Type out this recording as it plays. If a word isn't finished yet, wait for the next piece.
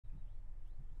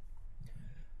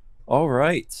All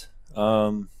right.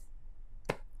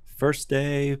 First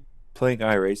day playing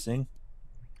iRacing.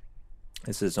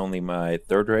 This is only my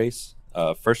third race.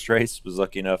 First race was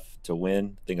lucky enough to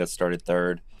win. I think I started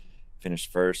third,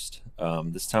 finished first.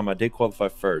 This time I did qualify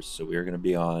first, so we are going to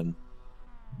be on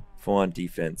full-on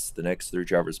defense. The next three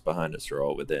drivers behind us are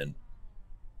all within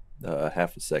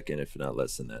half a second, if not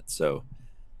less than that. So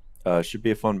should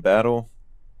be a fun battle.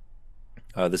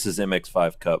 This is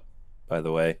MX-5 Cup, by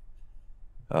the way.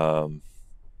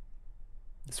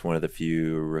 It's one of the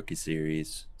few rookie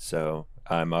series, so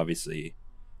I'm obviously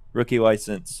rookie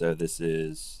license, so this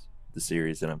is the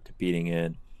series that I'm competing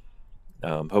in.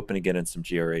 Hoping to get in some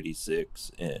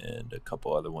GR86 and a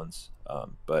couple other ones,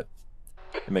 but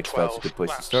MX-5 is a good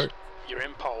place to start. You're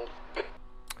in pole.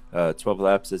 12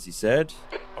 laps, as he said.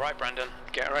 All right, Brandon,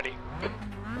 get ready.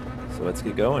 So let's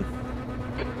get going.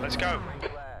 Let's go.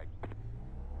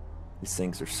 These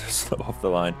things are so slow off the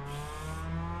line.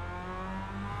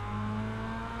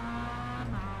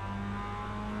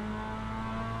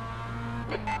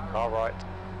 All right.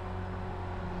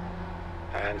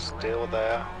 And still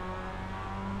there.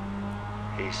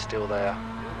 He's still there.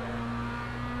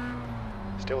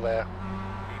 Still there.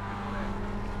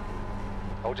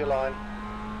 Hold your line.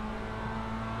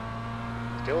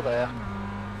 Still there.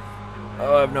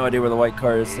 Oh, I have no idea where the white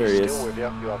car is. There he is. Still with you.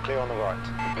 You are clear on the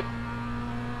right.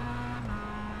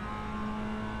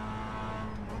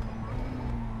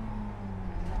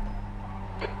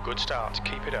 Good start.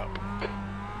 Keep it up.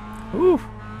 Woo!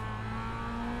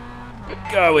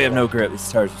 God, we have no grip.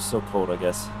 These tires are so cold, I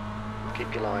guess.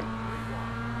 Keep your line.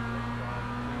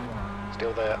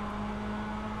 Still there.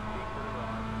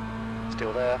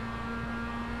 Still there.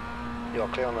 You are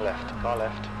clear on the left. Car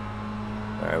left.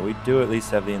 Alright, we do at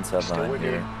least have the inside Still line with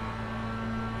here. you.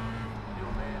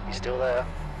 He's still there.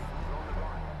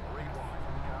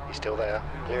 He's still there.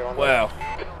 Clear on the Wow.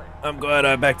 left. I'm glad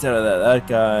I backed out of that. That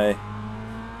guy,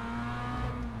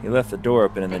 he left the door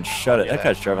open and then shut it. That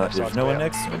guy's driving like there's no one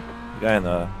next to him. The guy in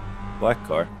the black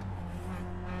car.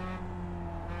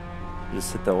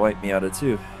 Just hit the white Miata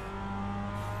too.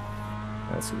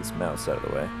 Let's get this mouse out of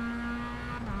the way.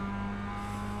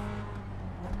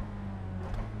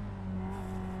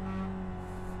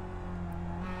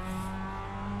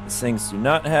 These things do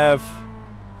not have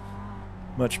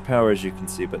much power, as you can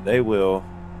see, but they will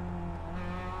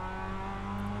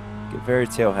get very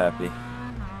tail happy.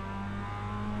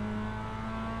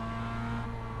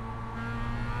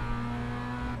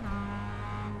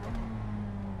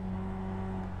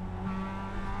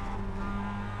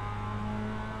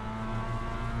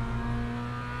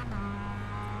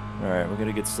 Alright, we're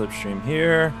gonna get slipstream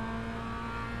here.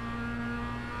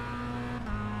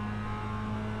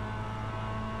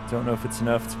 Don't know if it's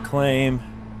enough to claim.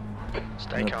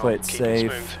 Stay I'm gonna calm. play it Keep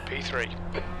safe. it smooth.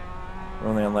 P3. We're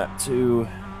only on lap 2.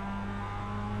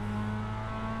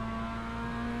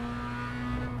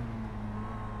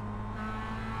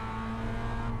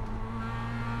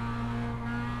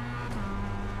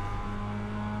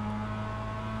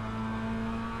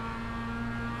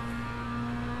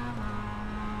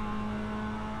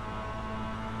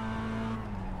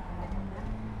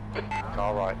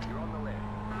 Car right.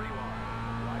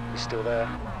 He's still there.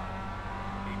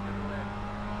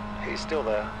 He's still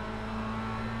there.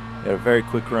 Got a very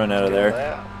quick run out of Still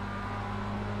there.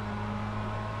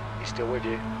 He's still with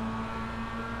you.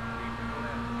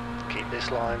 Keep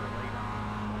this line.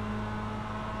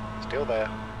 Still there.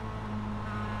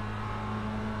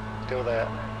 Still there.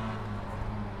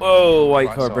 Whoa, white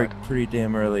Right car side. braked pretty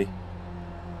damn early.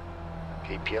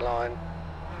 Keep your line.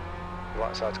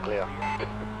 Right side's clear.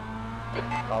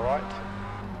 All right.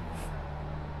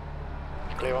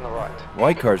 Clear on the right.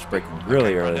 White car's braking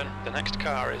really Okay, early. Brandon, the next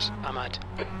car is Ahmad.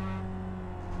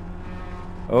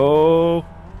 Oh,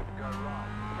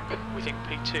 We think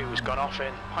P2 has gone off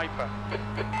in Hyper.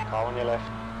 Car on your left.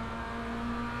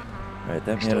 alright,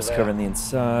 that He's still Miata's there. covering the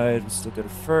inside. We still go to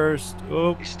first.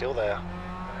 Oh, He's still there.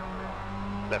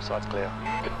 Left side's clear.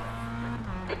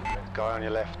 Guy on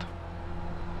your left.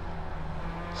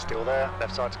 Still there.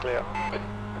 Left side's clear.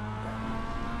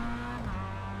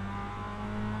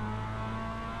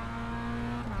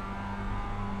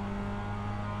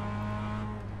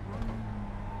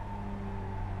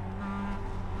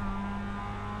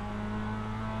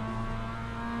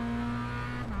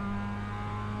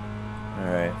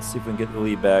 alright, let's see if we can get the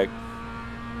lead back.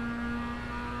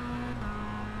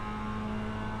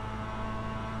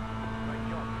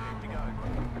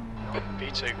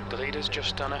 P2, the leader's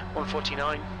just done a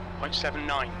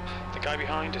 149.79. The guy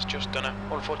behind has just done a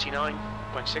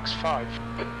 149.65.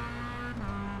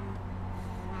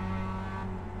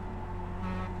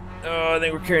 Oh, I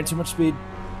think we're carrying too much speed.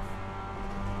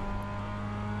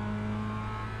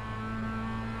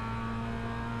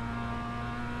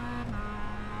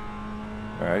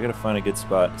 I gotta find a good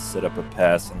spot to set up a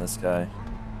pass on this guy.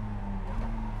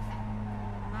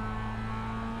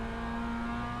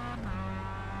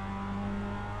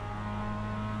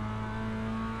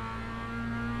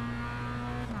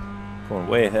 Going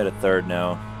way ahead of third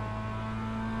now.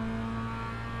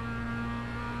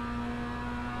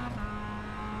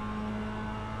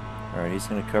 Alright, he's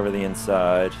going to cover the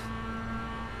inside.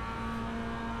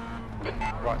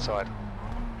 Right side.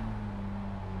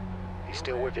 He's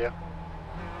still with you.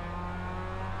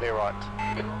 Clear right.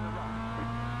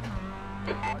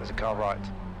 There's a car right.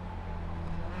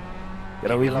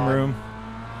 Gotta leave him room.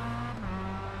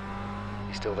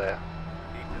 He's still there.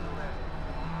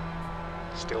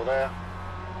 Still there.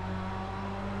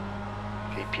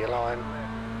 Keep your line.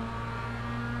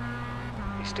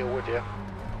 He's still with you.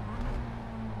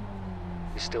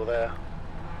 He's still there.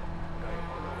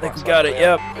 I think we got it,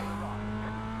 yep.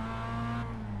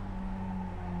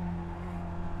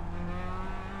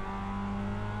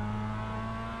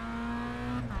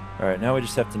 Alright, now we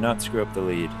just have to not screw up the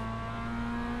lead.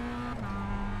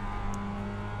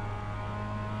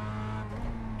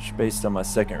 Just based on my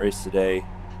second race today,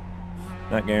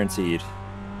 not guaranteed.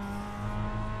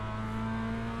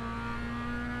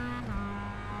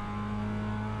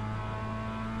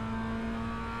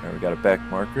 Alright, we got a back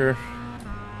marker.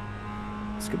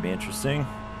 This could be interesting.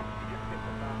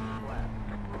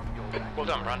 Well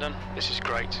done, Brandon. This is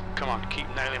great. Come on, keep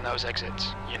nailing those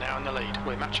exits. You're now in the lead.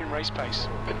 We're matching race pace.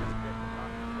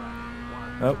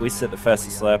 Oh, we set the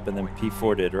fastest lap and then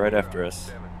P4 did right after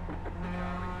us.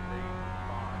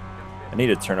 I need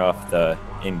to turn off the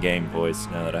in-game voice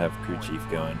now that I have crew chief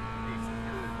going.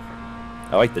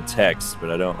 I like the text,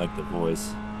 but I don't like the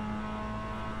voice.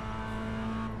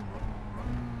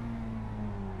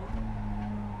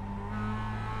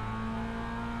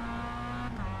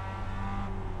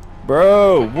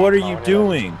 Bro, what are you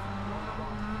doing?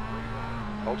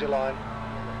 Hold your line.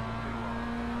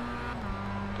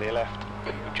 Clear left.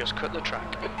 We've just cut the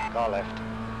track. Car left.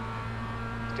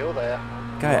 Still there.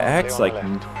 Guy acts like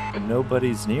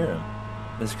nobody's near him.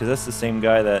 That's because that's the same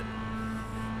guy that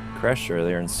crashed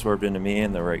earlier and swerved into me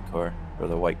in the right car, or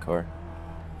the white car.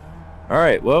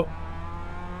 Alright, well,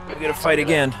 we gotta fight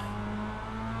again.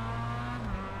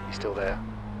 He's still there.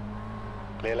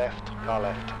 Clear left. Car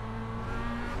left.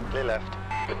 Clear left.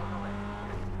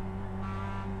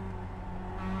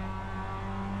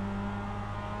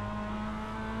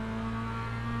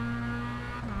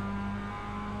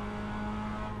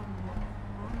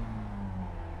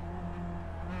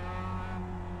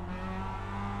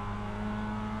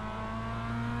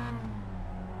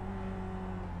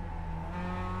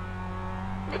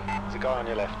 There's a guy on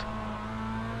your left.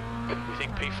 We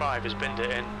think P5 has binned it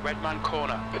in. Red man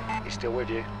corner. He's still with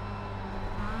you.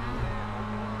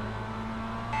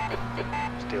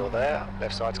 Still there.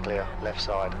 Left side's clear. Left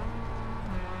side.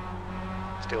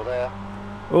 Still there.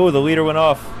 Oh, the leader went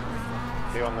off.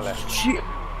 Clear on the left. Shit.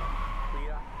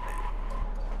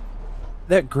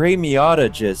 That gray Miata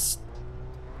just...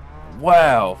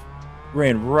 Wow.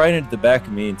 Ran right into the back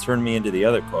of me and turned me into the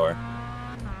other car.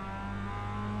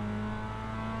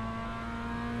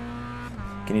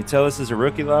 Can you tell this is a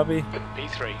rookie lobby?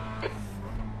 P3.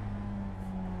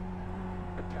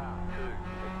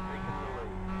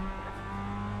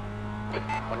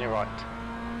 On your right.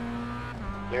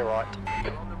 Clear right.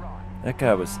 That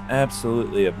guy was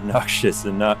absolutely obnoxious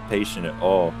and not patient at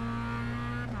all.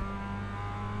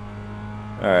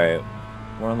 Alright,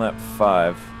 we're on lap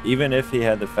 5. Even if he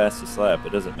had the fastest lap,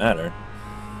 it doesn't matter.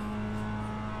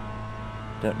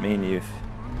 Doesn't mean you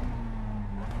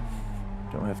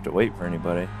don't have to wait for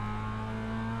anybody.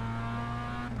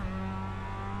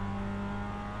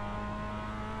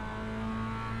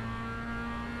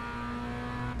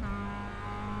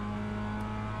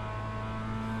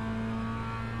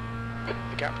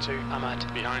 The gap to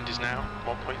Ahmad behind is now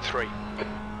 1.3.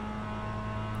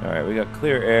 Alright, we got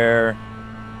clear air.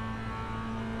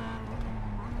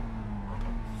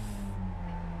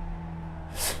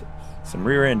 Some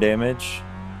rear end damage,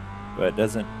 but it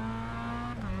doesn't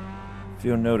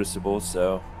feel noticeable,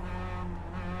 so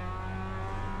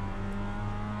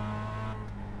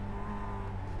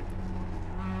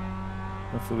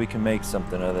hopefully we can make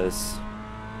something of this.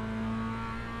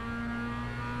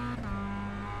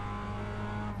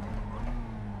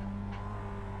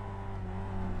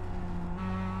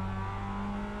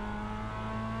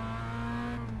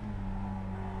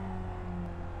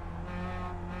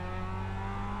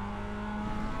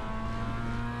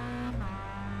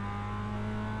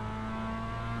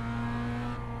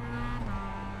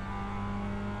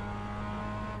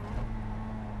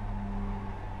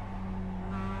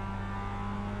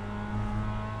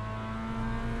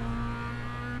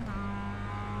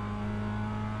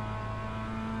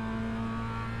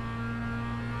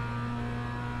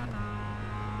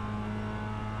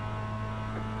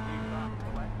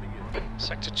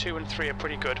 Sector 2 and 3 are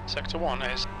pretty good. Sector 1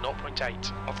 is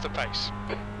 0.8 off the pace.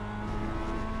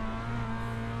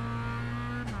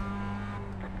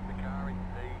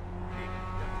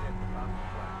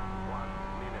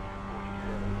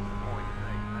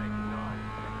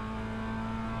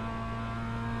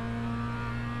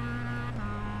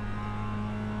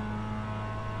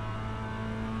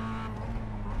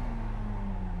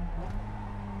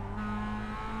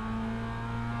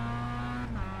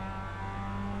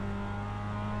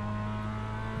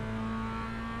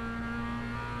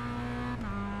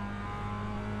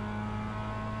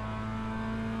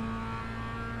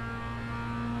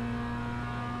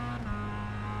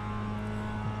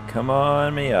 Come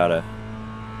on, Miata.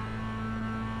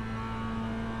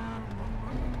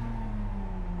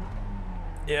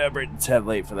 Yeah, Braden's head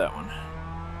late for that one.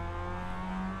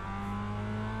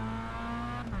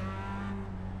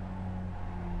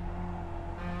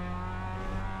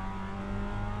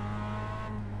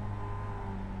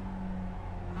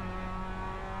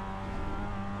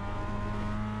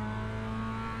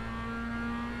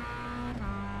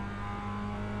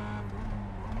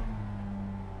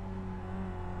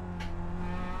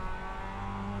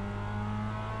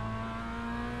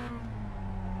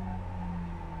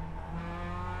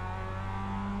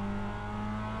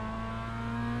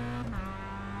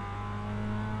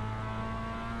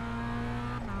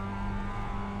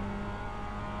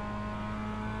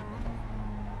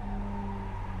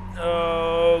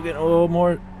 Oh, getting a little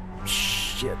more.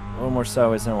 Shit, a little more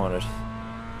sideways than I wanted.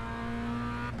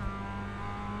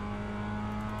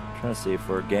 Trying to see if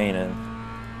we're gaining.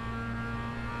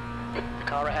 The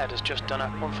car ahead has just done a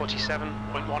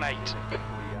 147.18.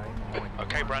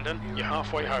 Okay, Brandon, you're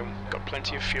halfway home. Got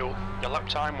plenty of fuel. Your lap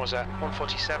time was at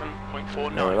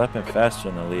 147.49. Yeah, we're lapping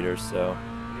faster than the leader, so.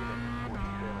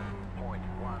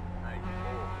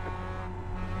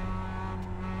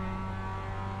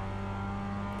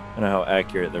 I don't know how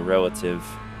accurate the relative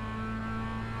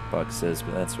box is,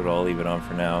 but that's what I'll leave it on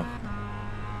for now.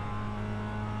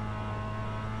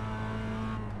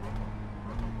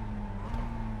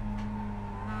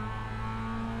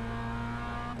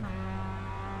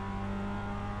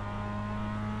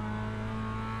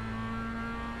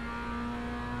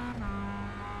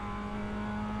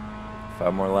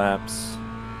 Five more laps.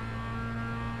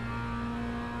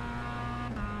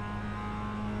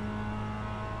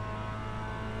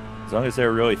 As long as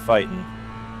they're really fighting,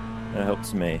 that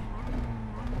helps me.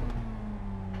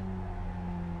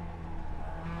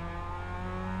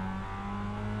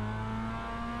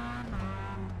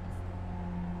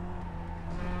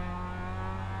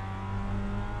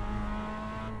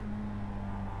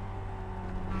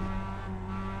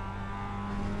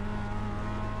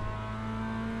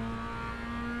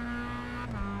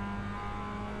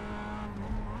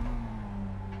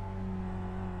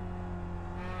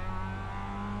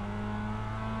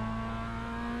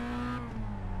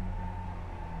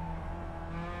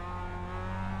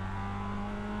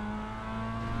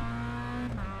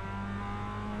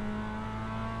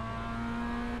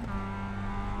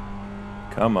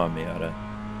 Come on, Miata.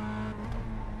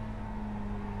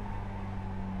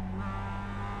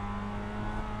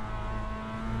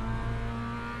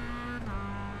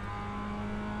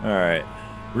 Alright.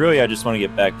 Really, I just want to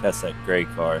get back past that gray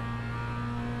car.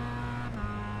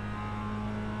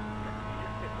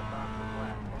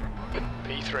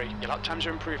 P3, your lap times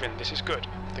are improving. This is good.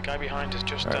 The guy behind has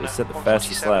just All right, done let's a set the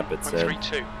fastest lap, it said.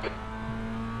 147.32.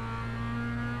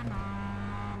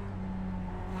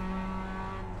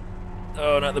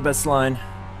 Oh, not the best line.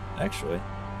 Actually,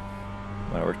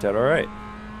 might have worked out all right.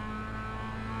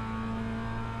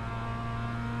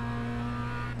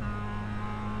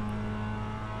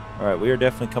 All right, we are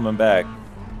definitely coming back.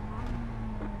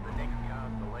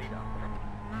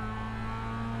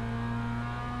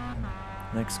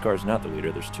 Next car's not the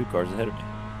leader. There's two cars ahead of me.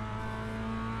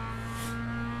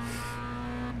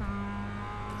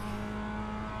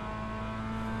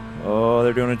 Oh,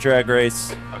 they're doing a drag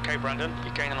race. Okay, Brandon,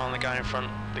 you're gaining on the guy in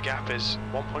front. The gap is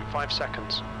 1.5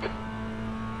 seconds.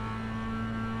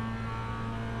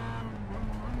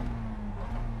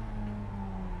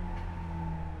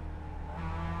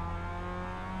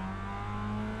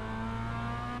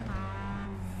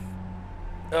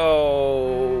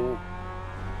 Oh,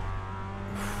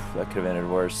 that could have ended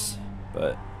worse,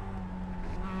 but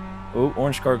oh,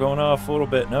 orange car going off a little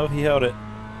bit. No, he held it.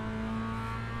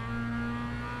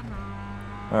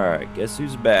 All right, guess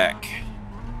who's back?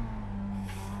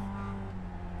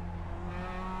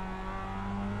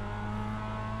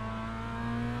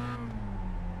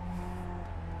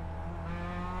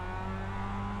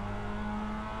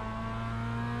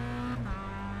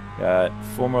 Got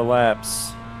 4 more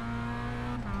laps.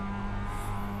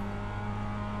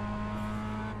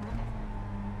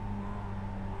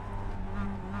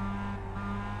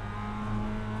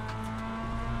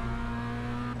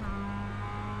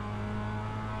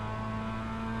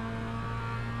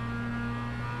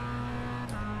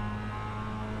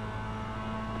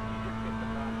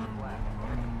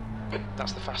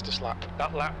 That's the fastest lap.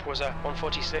 That lap was a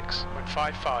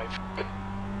 146.55.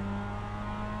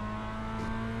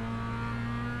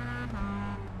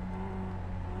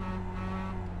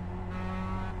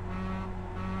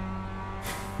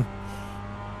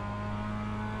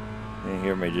 You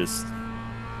hear me just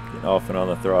getting off and on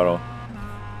the throttle.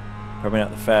 Probably not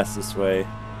the fastest way.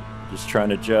 Just trying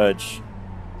to judge.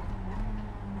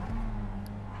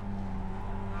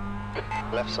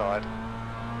 Left side.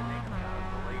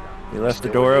 He left the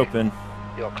door open.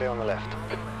 You're clear on the left.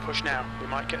 Push now. We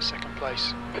might get second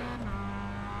place.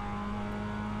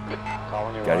 Car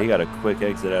on your God, right. he got a quick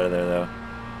exit out of there though.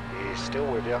 He's still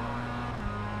with you.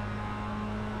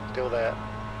 Still there.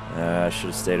 I should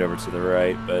have stayed over to the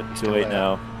right, but too Still late there.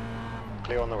 now.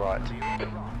 Clear on the right.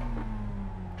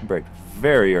 Braked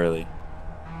very early.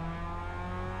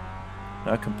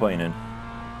 Not complaining.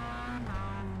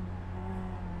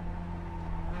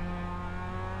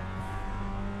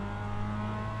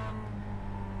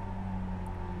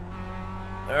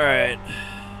 Alright.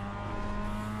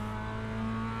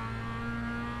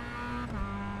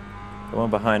 The one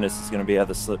behind us is going to be at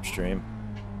the slipstream.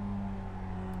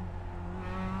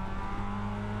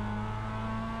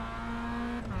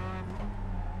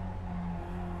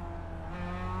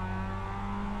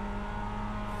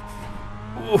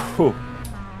 Ooh.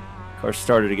 Car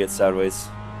started to get sideways.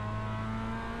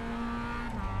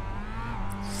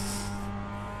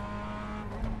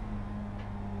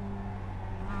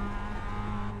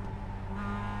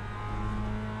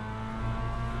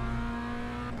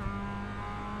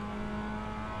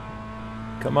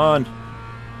 Come on.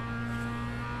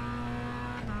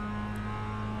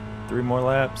 3 more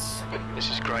laps. This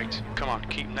is great. Come on,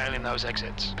 keep nailing those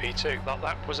exits. P2. That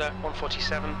lap was a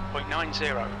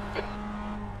 147.90.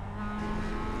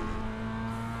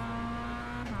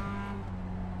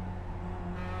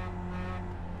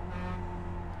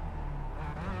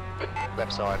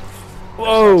 Left side.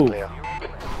 Whoa! Left side's clear.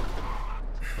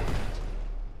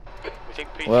 We think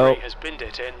P3 Well. has binned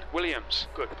it in. Williams,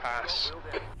 good pass.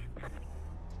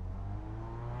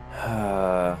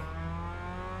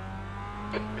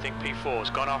 We think P4's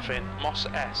gone off in Moss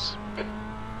S.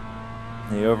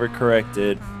 He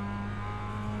overcorrected.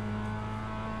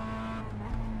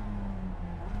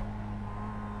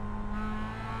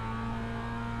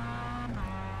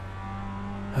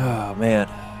 Oh man,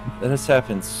 that has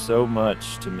happened so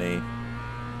much to me.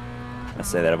 I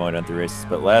say that I've only done 3 races,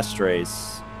 but last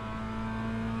race,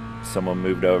 someone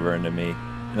moved over into me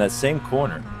in that same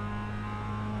corner.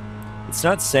 It's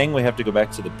not saying we have to go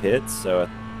back to the pits, so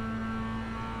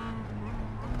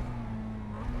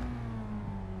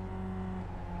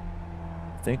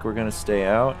I think we're gonna stay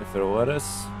out if it'll let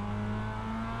us.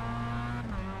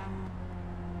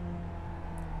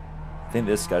 I think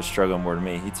this guy's struggling more than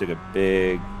me. He took a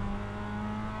big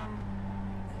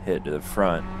hit to the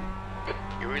front.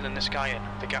 You're reeling this guy in.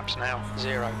 The gap's now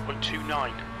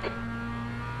 0.29.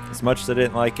 As much as I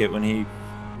didn't like it when he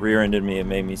rear-ended me, it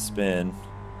made me spin.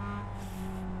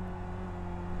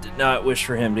 Did not wish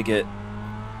for him to get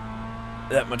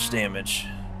that much damage.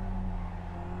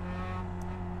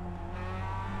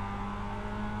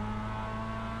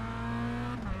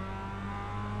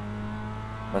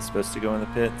 Am I supposed to go in the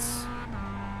pits?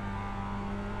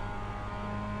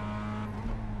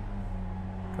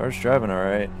 Car's driving all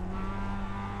right.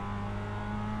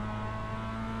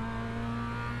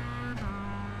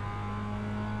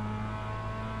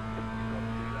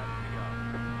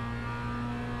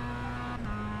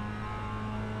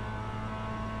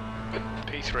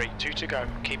 P3, 2 to go.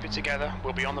 Keep it together.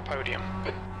 We'll be on the podium.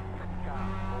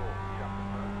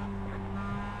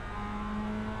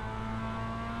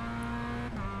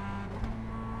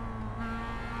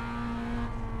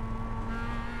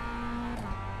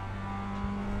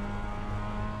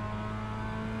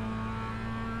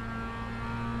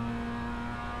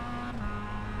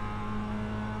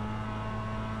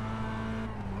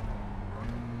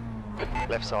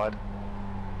 Left side.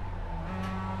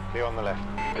 Clear on the left.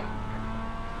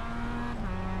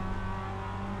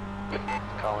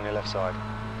 Car on your left side.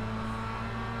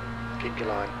 Keep your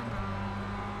line.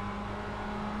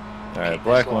 Alright, Keep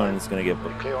black this one line. is going to get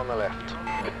You're clear on the left.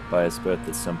 by us both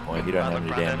at some point. He doesn't have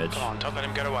any Brandon, damage. come on, don't let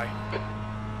him get away.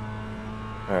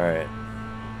 Alright.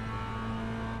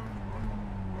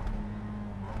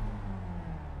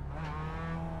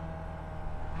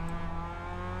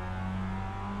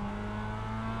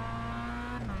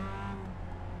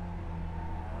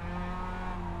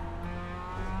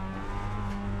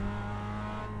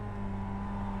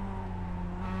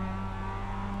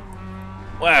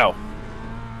 Wow.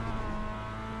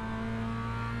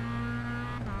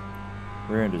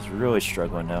 Rear end is really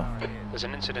struggling now. There's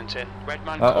an incident in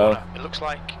Redman Uh-oh. corner. It looks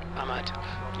like Ahmad.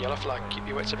 Yellow flag. Keep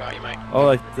your wits about you, mate. Oh,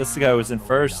 like, that's the guy who was in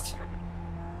first.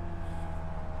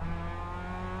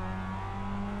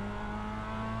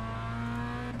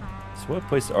 So what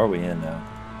place are we in now?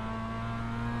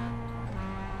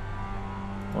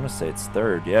 I want to say it's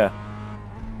third, yeah.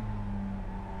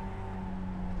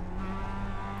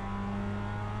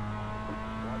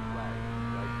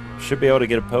 Should be able to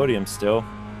get a podium still.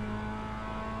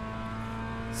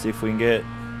 See if we can get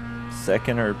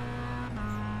second or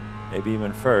maybe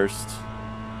even first.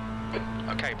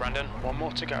 Okay, Brandon, one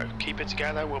more to go. Keep it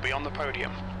together, we'll be on the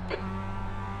podium.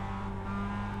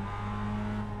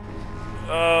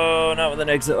 Oh, not with an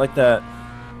exit like that.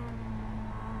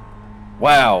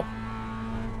 Wow.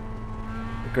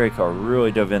 The gray car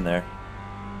really dove in there.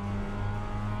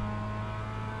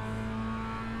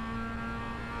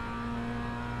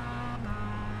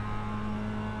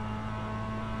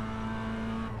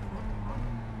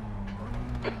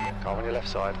 Car on your left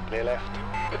side, clear left.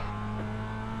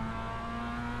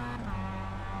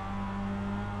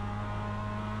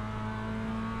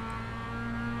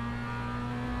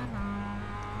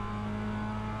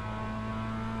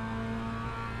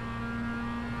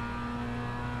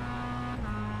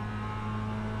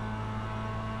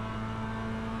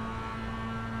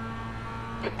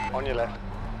 On your left.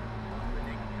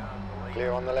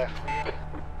 Clear on the left.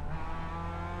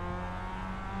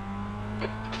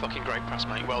 Fucking great pass,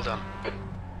 mate. Well done.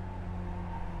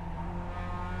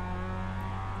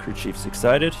 Crew chief's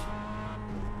excited.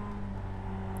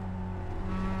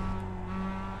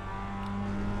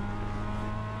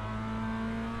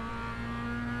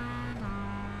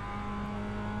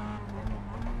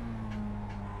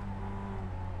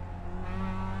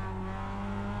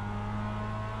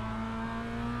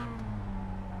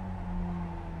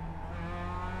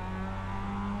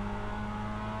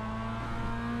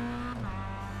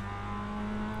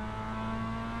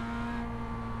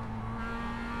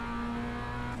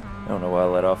 I don't know why I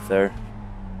let off there.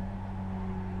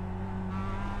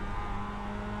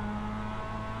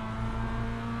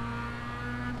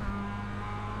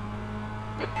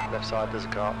 Left side, there's a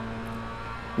car.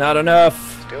 Not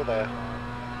enough. Still there.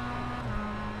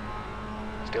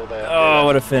 Still there. Oh,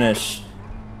 what a finish.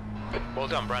 Well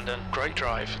done, Brandon. Great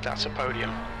drive. That's a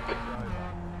podium.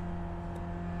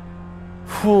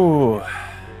 Whew.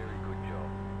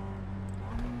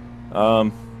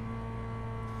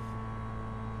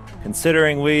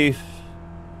 Considering we're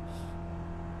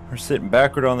sitting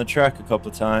backward on the track a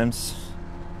couple of times,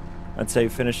 I'd say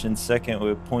finishing second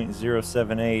with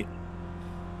 .078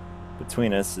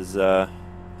 between us is a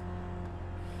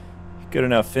good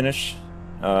enough finish.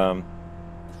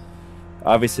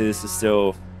 Obviously this is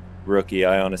still rookie.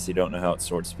 I honestly don't know how it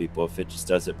sorts people, if it just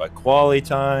does it by quality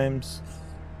times,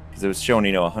 because it was showing,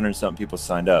 you know, 100 something people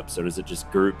signed up. So does it just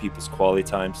group people's quality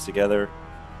times together,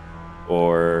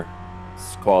 or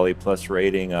quality plus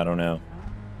rating? I don't know.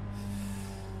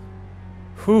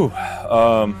 Whew.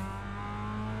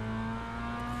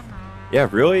 Yeah,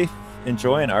 really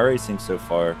enjoying iRacing so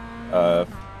far.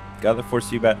 Got the force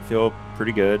feedback feel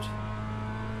pretty good.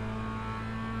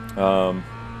 The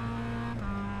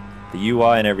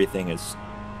UI and everything is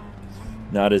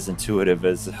not as intuitive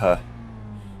as ACC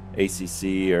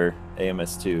or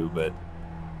AMS2, but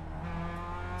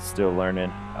still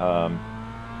learning.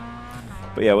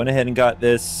 But yeah, went ahead and got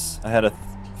this. I had a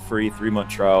free 3-month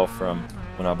trial from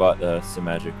when I bought the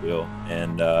Simagic wheel,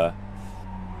 and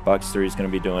Box3 is going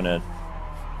to be doing a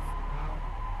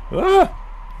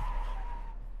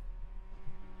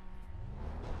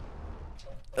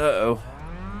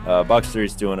Box3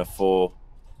 is doing a full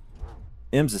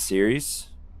IMSA series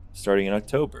starting in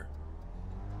October.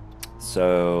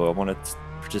 So I wanted to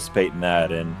participate in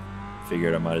that, and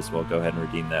figured I might as well go ahead and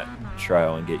redeem that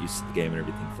trial and get used to the game and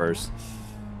everything first.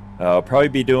 I'll probably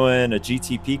be doing a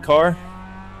GTP car,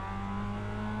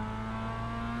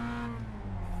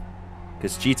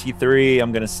 because GT3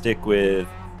 I'm going to stick with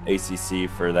ACC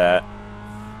for that.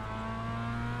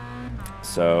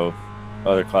 So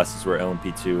other classes were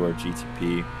LMP2 or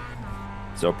GTP.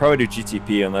 So I'll probably do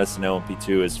GTP unless an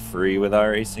LMP2 is free with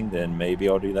iRacing, then maybe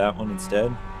I'll do that one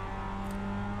instead.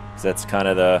 Because that's kind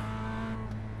of the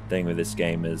thing with this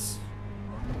game, is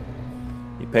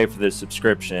you pay for the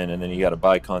subscription and then you got to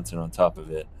buy content on top of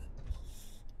it.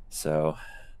 So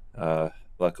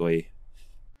luckily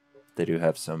they do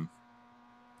have an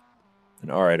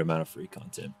alright amount of free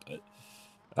content,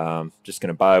 but just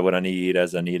gonna buy what I need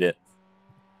as I need it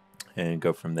and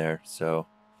go from there. So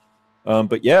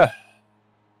but yeah,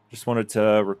 just wanted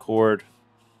to record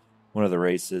one of the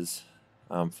races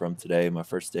from today, my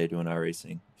first day doing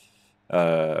iRacing.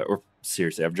 or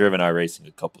seriously, I've driven iRacing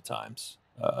a couple times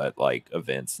at like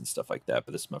events and stuff like that,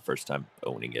 but this is my first time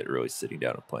owning it, really sitting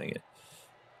down and playing it.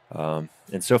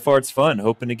 And so far it's fun.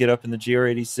 Hoping to get up in the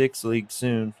GR86 league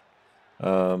soon.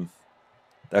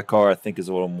 That car I think is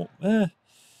a little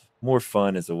more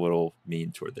fun, is a little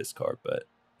mean toward this car, but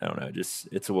I don't know, just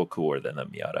it's a little cooler than the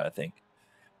Miata, I think.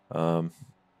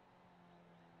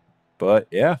 But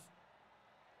yeah,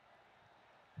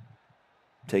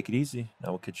 take it easy.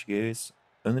 I will catch you guys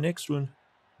on the next one.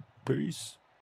 Peace.